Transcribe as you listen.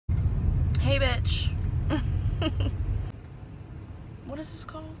Hey, bitch. What is this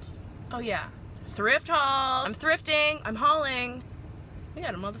called? Oh, yeah. Thrift haul. I'm thrifting. I'm hauling. We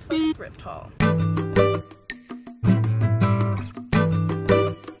got a motherfucking thrift haul.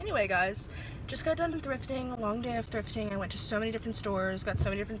 Anyway, guys, just got done thrifting. A long day of thrifting. I went to so many different stores, got so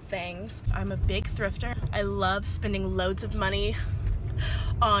many different things. I'm a big thrifter. I love spending loads of money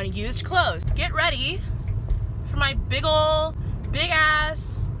on used clothes. Get ready for my big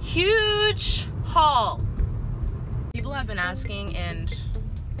ass, huge haul. People have been asking, and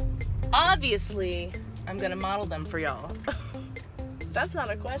obviously I'm gonna model them for y'all. That's not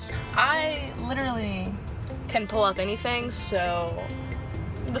a question. I literally can pull off anything, so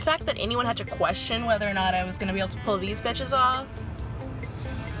the fact that anyone had to question whether or not I was gonna be able to pull these bitches off,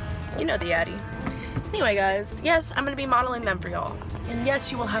 you know the addy. Anyway, guys, yes, I'm gonna be modeling them for y'all, and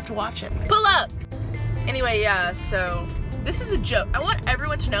yes, you will have to watch it. Pull up! Anyway, yeah, so this is a joke. I want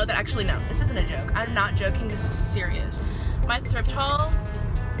everyone to know that, actually, no, this isn't a joke. I'm not joking, this is serious. My thrift haul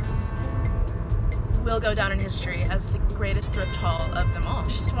will go down in history as the greatest thrift haul of them all.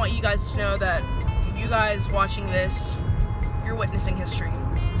 Just want you guys to know that you guys watching this, you're witnessing history.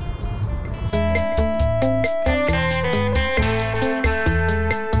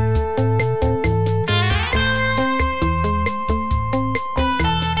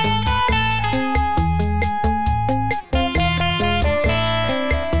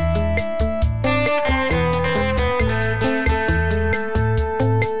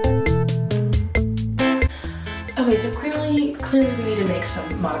 Okay, so clearly we need to make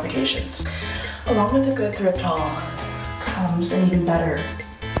some modifications. Along with a good thrift haul comes an even better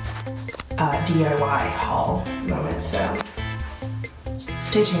DIY haul moment, so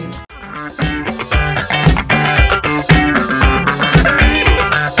stay tuned.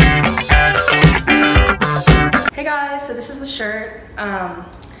 Hey guys, so this is the shirt.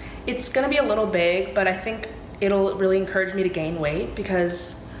 It's gonna be a little big, but I think it'll really encourage me to gain weight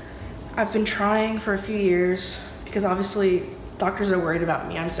because I've been trying for a few years, because obviously doctors are worried about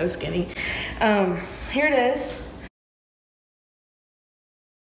me. I'm so skinny. Here it is.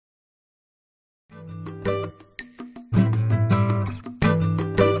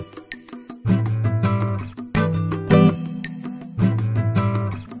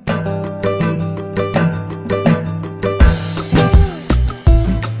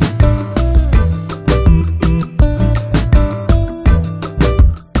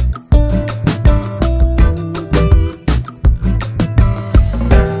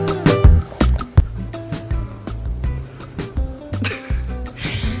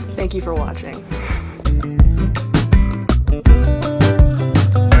 Thank you for watching.